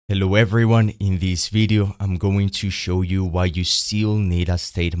Hello everyone, in this video I'm going to show you why you still need a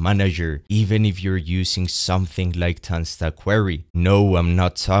state manager even if you're using something like TanStack query. No, I'm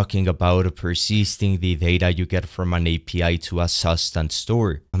not talking about persisting the data you get from an API to a Zustand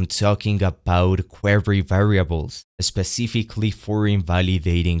store. I'm talking about query variables, specifically for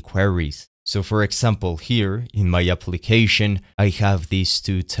invalidating queries. So for example, here in my application, I have these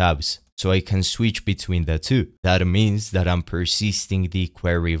two tabs. So I can switch between the two. That means that I'm persisting the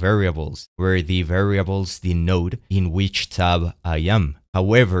query variables, where the variables denote in which tab I am.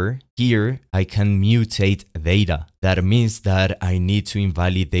 However, here I can mutate data. That means that I need to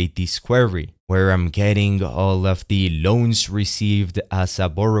invalidate this query, where I'm getting all of the loans received as a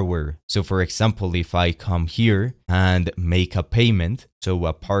borrower. So for example, if I come here and make a payment, so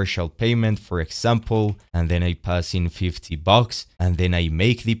a partial payment, for example, and then I pass in $50 and then I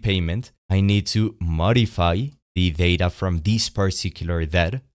make the payment, I need to modify the data from this particular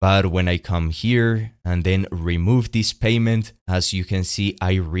debt. But when I come here and then remove this payment, as you can see,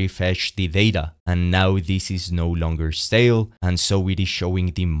 I refresh the data and now this is no longer stale, and so it is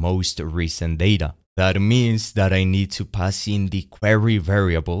showing the most recent data. That means that I need to pass in the query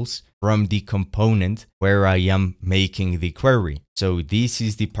variables from the component where I am making the query. So this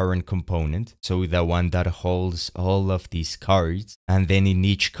is the parent component, so the one that holds all of these cards, and then in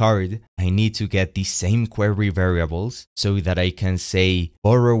each card I need to get the same query variables so that I can say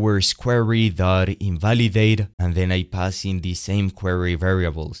borrower's query dot invalidate, and then I pass in the same query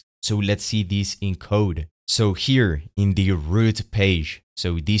variables. So let's see this in code. So here in the root page,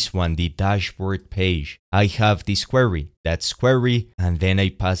 so this one, the dashboard page, I have this query, that's query, and then I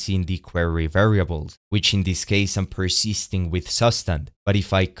pass in the query variables, which in this case I'm persisting with Zustand. But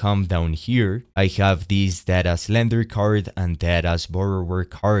if I come down here, I have this debt as lender card and debt as borrower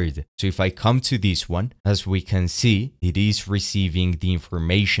card. So if I come to this one, as we can see, it is receiving the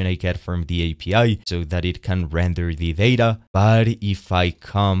information I get from the API so that it can render the data. But if I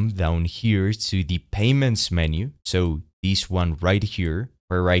come down here to the payments menu, so this one right here,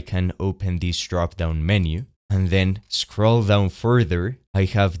 where I can open this drop-down menu, and then scroll down further, I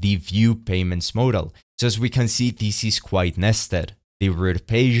have the view payments modal. So as we can see, this is quite nested. The root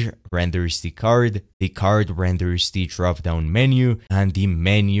page renders the card renders the drop-down menu, and the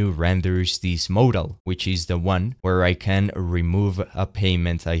menu renders this modal, which is the one where I can remove a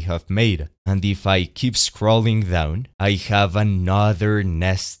payment I have made. And if I keep scrolling down, I have another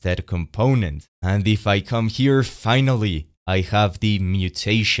nested component. And if I come here, finally, I have the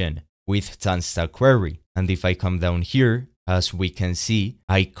mutation with TanStack query. And if I come down here, as we can see,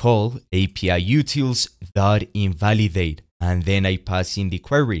 I call API utils.invalidate. And then I pass in the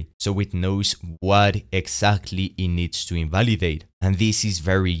query, so it knows what exactly it needs to invalidate. And this is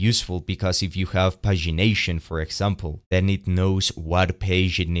very useful because if you have pagination, for example, then it knows what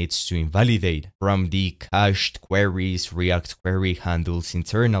page it needs to invalidate from the cached queries React query handles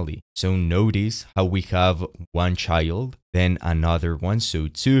internally. So notice how we have one child, then another one, so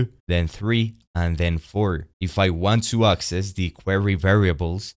 2, then 3, and then 4. If I want to access the query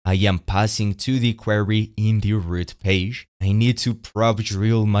variables I am passing to the query in the root page, I need to prop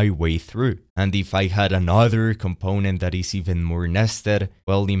drill my way through. And if I had another component that is even more nested,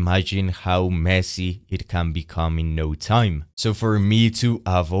 well, imagine how messy it can become in no time. So for me to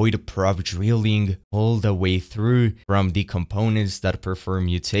avoid prop drilling all the way through from the components that perform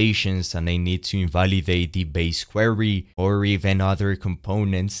mutations and I need to invalidate the base query or even other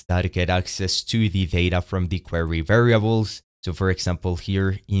components that get access to the data from the query variables. So for example,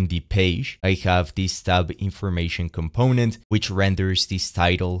 here in the page, I have this tab information component, which renders this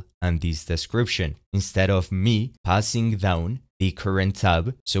title and this description. Instead of me passing down the current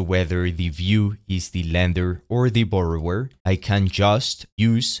tab, so whether the view is the lender or the borrower, I can just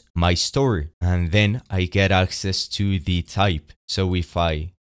use my store and then I get access to the type. So if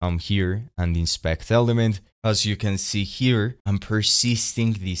I come here and inspect element, as you can see here, I'm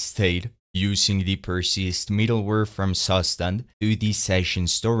persisting the state using the persist middleware from Zustand to the session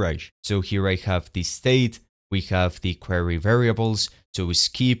storage. So here I have the state, we have the query variables, so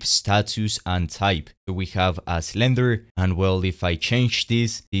skip, status, and type. So we have as lender, and well, if I change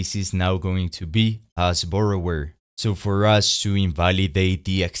this, this is now going to be as borrower. So for us to invalidate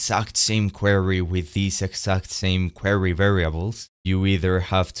the exact same query with these exact same query variables, you either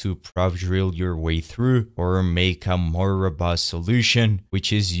have to prop drill your way through or make a more robust solution,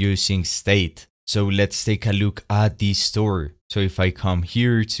 which is using state. So let's take a look at the store. So if I come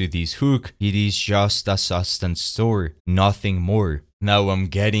here to this hook, it is just a Zustand store, nothing more. Now I'm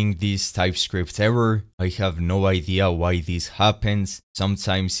getting this TypeScript error. I have no idea why this happens.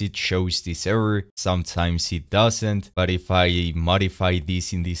 Sometimes it shows this error, sometimes it doesn't, but if I modify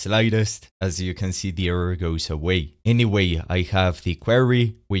this in the slightest, as you can see, the error goes away. Anyway, I have the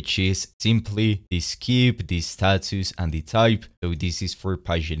query, which is simply the skip, the status, and the type. So this is for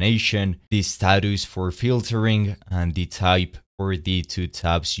pagination, the status for filtering, and the type for the two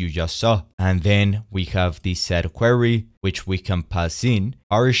tabs you just saw. And then we have the set query, which we can pass in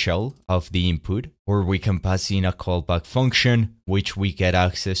partial of the input, or we can pass in a callback function, which we get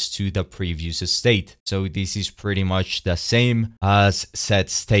access to the previous state. So this is pretty much the same as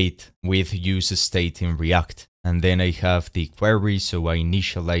set state with use state in React. And then I have the query, so I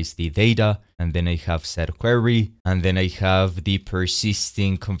initialize the data, and then I have set query, and then I have the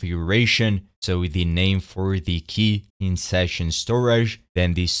persisting configuration, so the name for the key in session storage,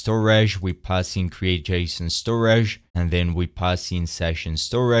 then the storage we pass in create JSON storage, and then we pass in session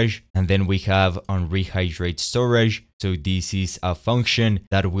storage, and then we have on rehydrate storage. So this is a function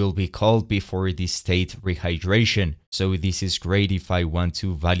that will be called before the state rehydration. So this is great if I want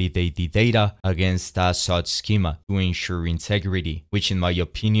to validate the data against a such schema to ensure integrity, which in my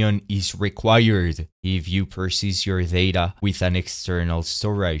opinion is required if you persist your data with an external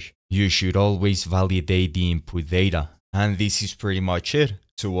storage. You should always validate the input data. And this is pretty much it.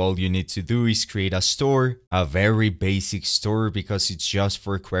 So all you need to do is create a store, a very basic store because it's just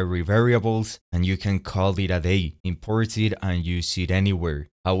for query variables, and you can call it a day, import it and use it anywhere.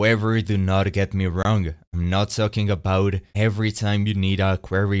 However, do not get me wrong, I'm not talking about every time you need a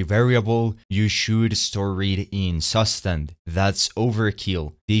query variable, you should store it in Zustand. That's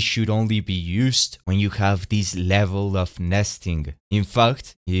overkill. This should only be used when you have this level of nesting. In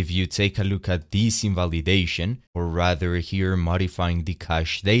fact, if you take a look at this invalidation, or rather here modifying the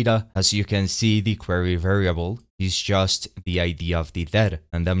cache data, as you can see the query variable is just the ID of the dead,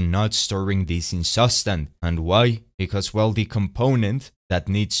 and I'm not storing this in Zustand. And why? Because well, the component that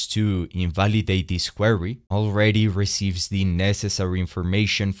needs to invalidate this query already receives the necessary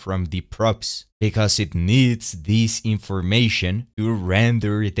information from the props, because it needs this information to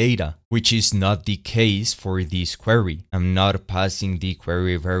render data, which is not the case for this query. I'm not passing the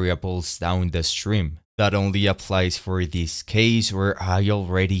query variables down the stream. That only applies for this case where I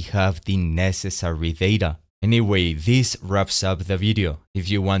already have the necessary data. Anyway, this wraps up the video. If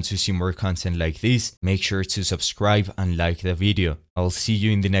you want to see more content like this, make sure to subscribe and like the video. I'll see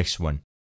you in the next one.